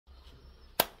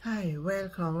Hi,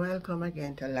 welcome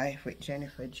again to Life with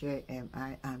Jennifer JM.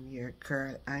 I am your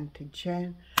girl, Auntie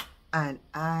Jen, and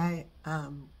I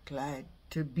am glad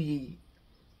to be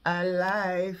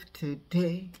alive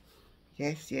today.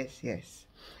 Yes.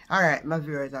 Alright, my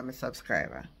viewers and my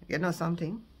subscriber. You know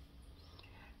something?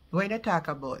 When they talk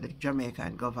about the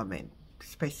Jamaican government,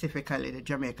 specifically the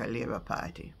Jamaica Labour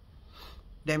Party,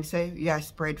 them say, yeah,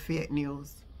 spread fake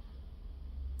news.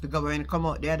 The government come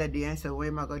out the other day and say, what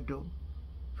am I going to do?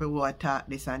 For what talk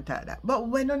this and talk that. But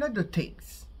when you do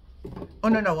things, you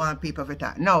don't want people to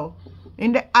talk. Now,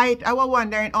 in the height, I was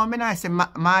wondering how many I say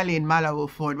Marlene Mallow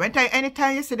Ford.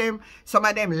 Anytime you see them, some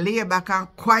of them lay back and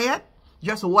quiet,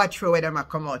 just watch for where them are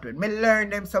come out with. Me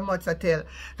learn them so much to tell.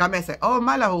 Because I say, oh,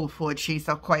 Mallow Ford, she's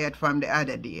so quiet from the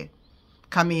other day.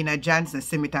 Kamina Johnson,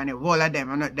 Simit and all of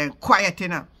them, and them quiet, you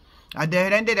know. And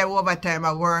then they overtime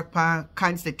I work on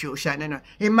Constitution, you know.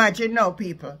 Imagine now,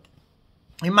 people.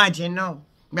 Imagine now.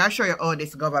 I'll show you how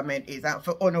this government is. And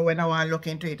for Ono when I want to look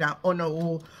into it and Ono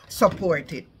who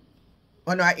support it.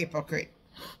 Ono a hypocrite.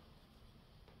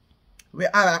 We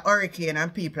have a hurricane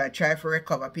and people are trying to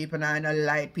recover. People now no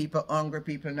light, people hungry,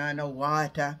 people now no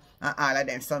water and all of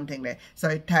them something there. So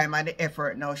the time and the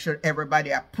effort now should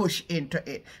everybody push into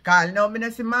it. Because now I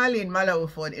don't see Marlene Mallow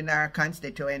Ford in our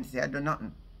constituency. I do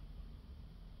nothing.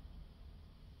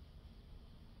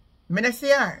 I don't see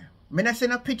her. I don't see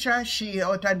no picture of she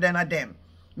out of them.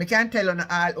 I can tell on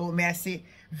all who I see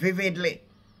vividly.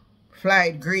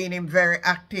 Floyd Green him very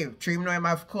active. Him know him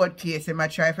have court case. Him a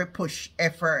try to push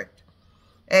effort.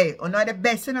 Hey, you know the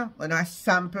best, you know? You know a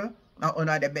sample and you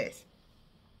know the best.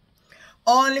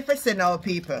 Only for say now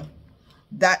people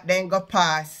that then go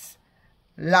pass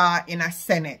law in a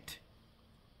Senate.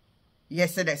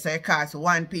 Yesterday, so it cost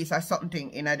one piece of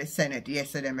something in the Senate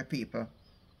yesterday, my people.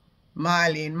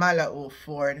 Marlene Mallow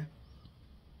Ford.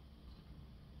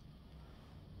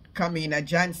 Kamina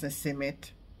Johnson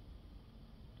Simit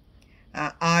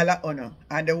and all of Uno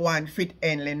and the one fit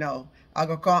Henley now. I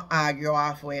go come argue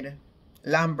off with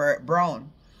Lambert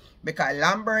Brown. Because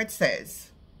Lambert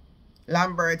says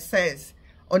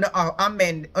Uno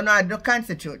amend Uno do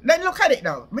constitute. Then look at it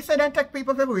now. I say don't take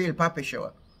people for real papi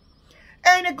show.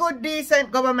 Any good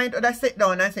decent government would sit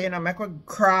down and say, you know, make we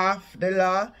craft the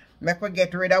law, make we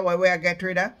get rid of what we are get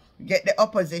rid of, get the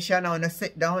opposition and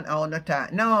sit down and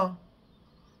talk. No.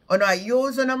 Uno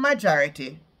use a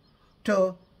majority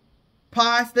to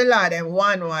pass the law then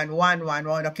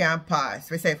 1-1-1-1 can pass.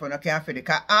 We say if you can't fit it.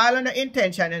 Because all of the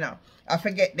intention, you know, I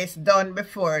forget this done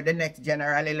before the next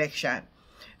general election.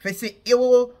 If you see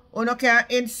you can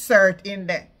insert in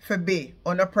there for be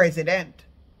on president.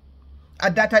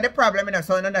 And that's the problem, you know,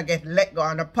 so you don't get let go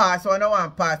on the pass, so you don't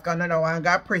want pass because you don't want to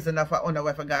go to prison for you don't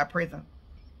want to go to prison.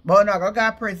 But you don't go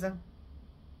to prison.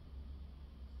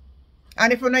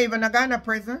 And if you're not even going to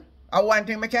prison, one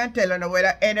thing I can tell you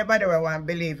whether anybody will want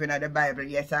to believe in the Bible,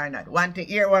 yes or not. One thing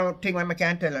I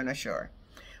can tell you sure.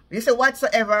 You see,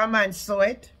 whatsoever a man sow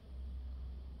it,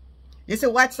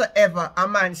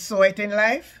 in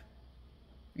life,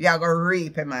 you're going to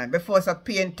reap it, man. Before so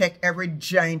pain take every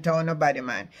joint out of nobody,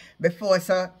 man. Before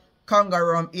so conga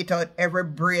rum eat out every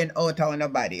brain out of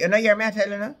nobody. You know, hear me tell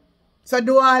you now? So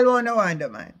do all you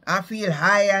want, man. And feel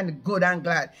high and good and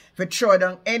glad. If you throw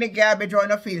down any garbage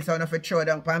you feel so if you throw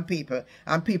down upon people.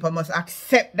 And people must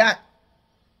accept that.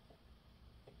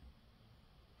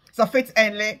 So Fitz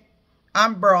Henley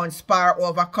and Brown spar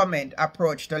over comment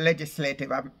approach to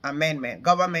legislative amendment.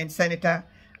 Government Senator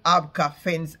Abka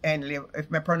Fitz Henley,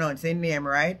 if I pronounce his name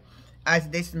right, has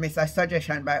dismissed a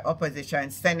suggestion by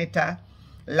opposition Senator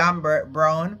Lambert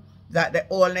Brown that the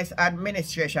Holness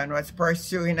administration was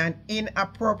pursuing an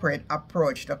inappropriate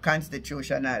approach to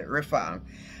constitutional reform.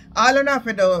 All enough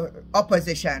for the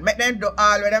opposition, make them do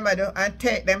all what they do and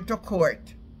take them to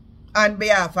court on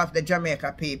behalf of the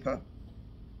Jamaica people.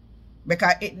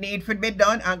 Because it needs to be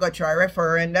done and go through a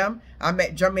referendum and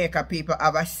make Jamaica people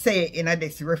have a say in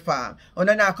this reform. And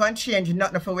then I can't change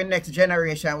nothing for the next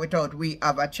generation without we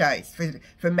have a choice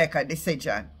to make a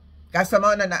decision. Because some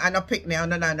of them are not picnic,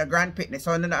 and the grand picnic,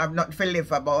 so they have nothing to live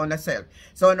for about themselves.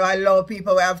 So they allow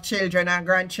people who have children and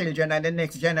grandchildren and the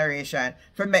next generation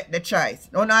to make the choice.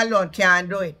 No one alone can't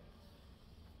do it.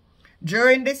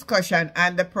 During discussion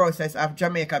and the process of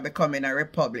Jamaica becoming a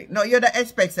republic. Now, you don't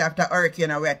expect after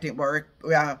hurricane we think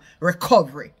about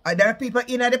recovery. Are there people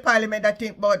in the parliament that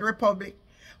think about republic?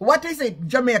 What is it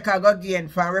Jamaica go gain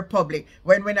from a republic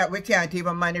when we can't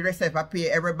even manage ourselves to pay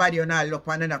everybody on our look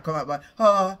and then come up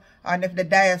oh, and if the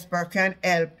diaspora can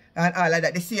help and all of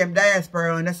that. The same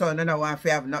diaspora on the son don't want to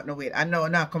have nothing with. And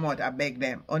now come out and beg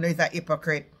them. Ono is a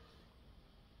hypocrite.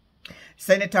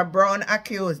 Senator Brown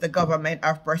accused the government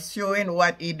of pursuing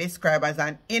what he described as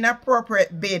an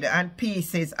inappropriate bid and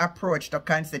pieces approach to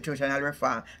constitutional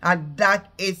reform. And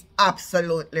that is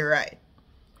absolutely right.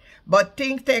 But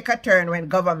things take a turn when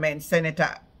government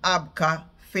Senator Abka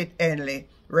Fit-Henley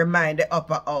remind the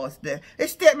upper house. The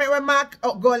statement when Mark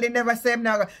Golding never said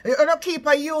now, you don't keep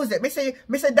a use it. Me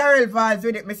say Darrell Valls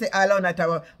with it. Me say all on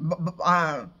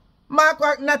that.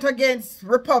 Mark not against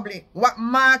Republic. What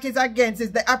Mark is against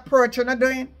is the approach you're not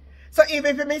doing. So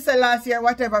even if you say last year,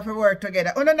 whatever, if we work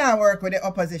together, you not work with the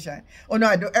opposition. You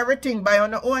do everything by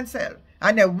your own self.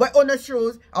 And then what on the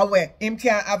shoes are where him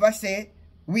can't have a say,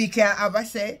 we can't have a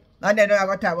say. And then you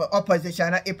have to have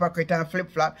opposition, a hypocrite and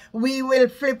flip-flop. We will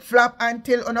flip-flop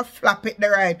until you flap it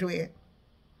the right way.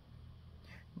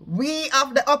 We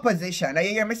of the opposition, you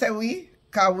hear me say we?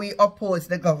 Because we oppose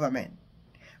the government.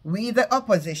 We, the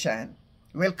opposition,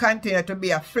 will continue to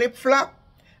be a flip-flop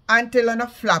until you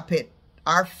flap it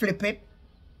or flip it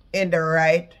in the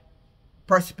right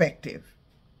perspective.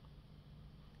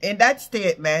 In that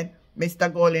statement,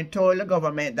 Mr. Golding told the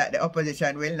government that the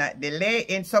opposition will not delay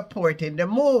in supporting the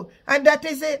move. And that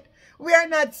is it. We are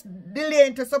not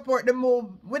delaying to support the move.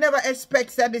 We never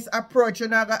expect that this approach,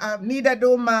 neither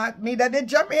do Mark, neither did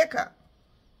Jamaica.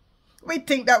 We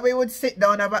think that we would sit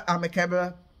down and have an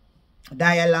amicable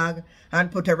dialogue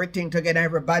and put everything together,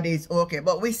 everybody is okay.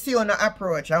 But we see on the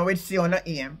approach and we see on the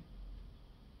aim.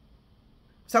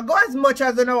 So go as much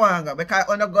as you want to, because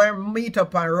you go and meet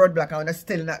up on roadblock and you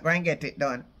still not going to get it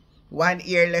done. 1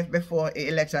 year left before the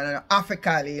election and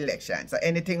African election. So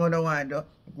anything you want to do,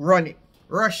 run it,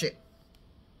 rush it.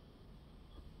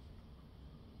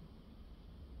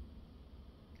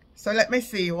 So let me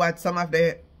see what some of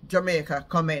the Jamaica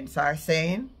comments are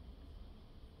saying.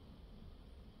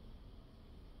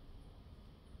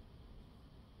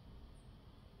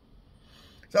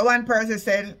 So one person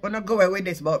said, we're not going with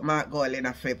this about Mark Golding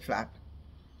a flip-flop.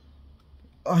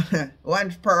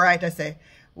 One writer said,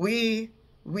 we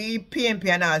PNP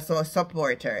and also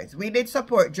supporters. We did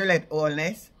support Juliette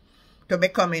Holness to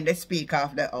becoming the Speaker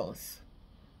of the House,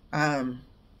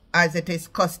 as it is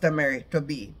customary to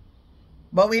be.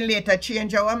 But we later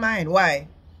change our mind. Why?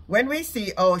 When we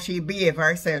see how she behave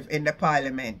herself in the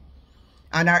Parliament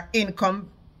and her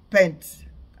incompetent,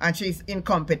 and she's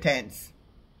incompetent.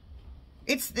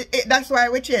 That's why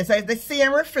we change. So it's the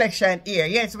same reflection here.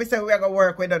 Yes, we say we're going to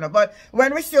work with her. But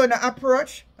when we see on the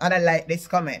approach, and I like this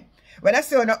comment, when I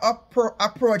see on the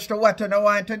approach to what you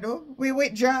want to do, we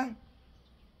withdraw.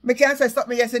 I can't say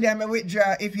something yesterday and I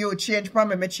withdraw. If you change from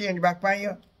me, I change back from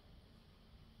you.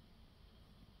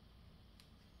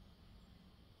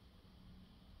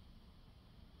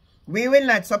 We will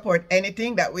not support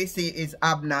anything that we see is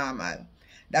abnormal.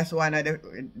 That's one of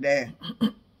the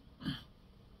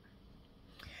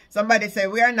Somebody say,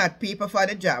 we are not people for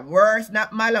the job. Words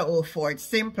not Malao Ford.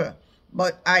 Simple.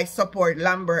 But I support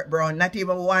Lambert Brown. Not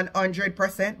even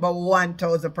 100%, but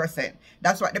 1000%.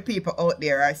 That's what the people out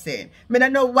there are saying. I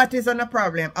don't know what is on the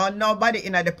problem. Or nobody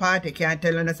in the party can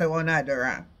tell us one other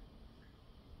wrong.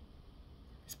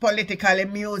 It's politically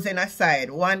musing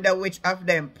aside. Wonder which of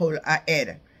them pull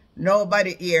ahead.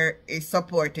 Nobody here is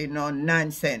supporting no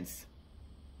nonsense.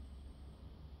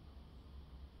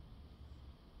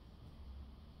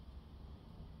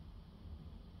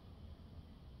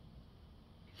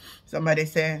 Somebody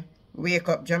say, wake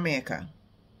up Jamaica.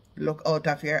 Look out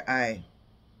of your eye.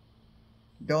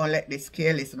 Don't let this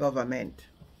careless government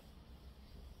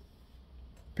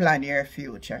plan your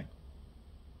future.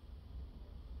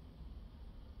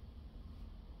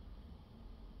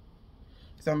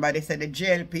 Somebody said the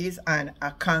JLP is on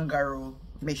a kangaroo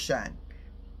mission.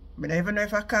 I don't even know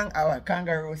if our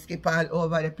kangaroo skip all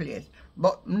over the place.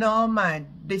 But no man,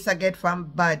 this I get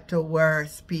from bad to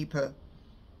worse, people.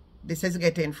 This is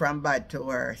getting from bad to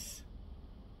worse.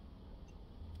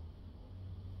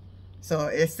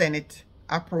 So the Senate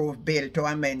approved bill to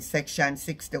amend Section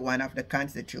 61 of the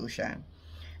Constitution.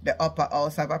 The upper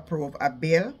house have approved a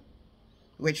bill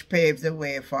which paves the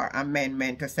way for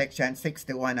amendment to Section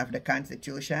 61 of the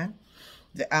Constitution.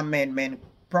 The amendment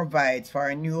provides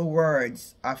for new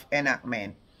words of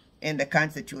enactment in the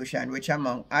Constitution, which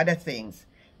among other things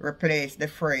replace the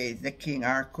phrase the King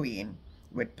or Queen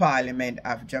with Parliament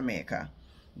of Jamaica.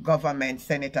 Government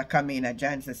Senator Kamina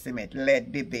Johnson Smith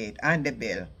led debate on the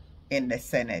bill in the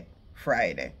Senate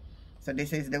Friday. So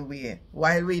this is the way.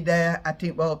 While we there, I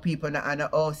think about people not have no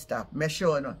house stop. Me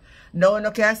sure no. No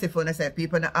one can see for say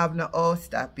people not have no house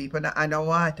stop. People not have no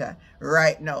water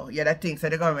right now. Yeah, the thing so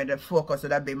the government the focus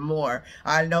would have been more.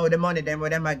 All now the money them what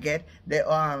them a get,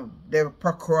 the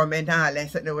procurement and all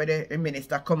that something where the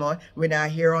minister come out. We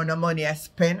not hear on the money I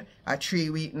spend a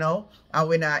 3 week now. And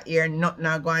we not hear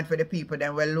nothing going for the people,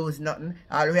 then we lose nothing.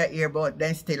 All we hear about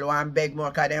them still want beg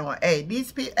more because they want, hey,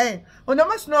 these people, hey, you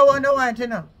must know what they want, you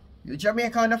know. You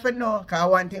Jamaica don't know,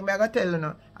 because one thing I gotta tell you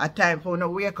now, a time for you to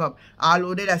wake up, all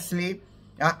who did asleep,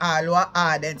 and all who are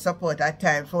hard and support, a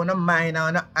time for your mind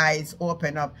and your eyes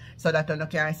open up so that you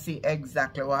can see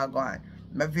exactly what's going on.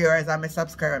 My viewers and my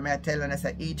subscribers, I tell you, I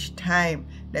say each time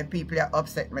them people are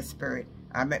upset my spirit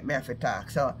and make me have to talk.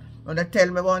 So, when they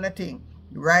tell me one thing,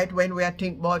 right when we are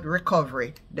thinking about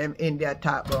recovery, them India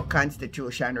talk about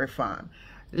constitution reform.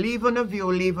 Leave on a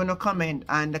view, leave on a comment,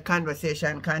 and the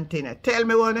conversation continue. Tell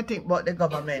me what you think about the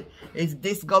government. Is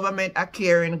this government a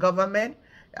caring government?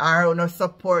 Or you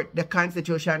support the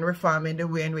constitution reform in the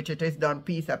way in which it is done,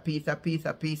 piece, or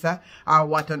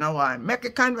what you want? Make a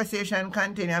conversation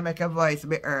continue, make a voice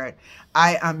be heard.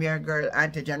 I am your girl,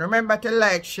 Auntie Jen. Remember to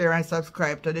like, share, and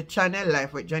subscribe to the channel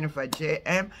Life with Jennifer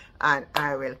JM, and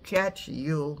I will catch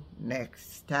you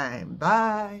next time.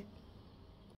 Bye.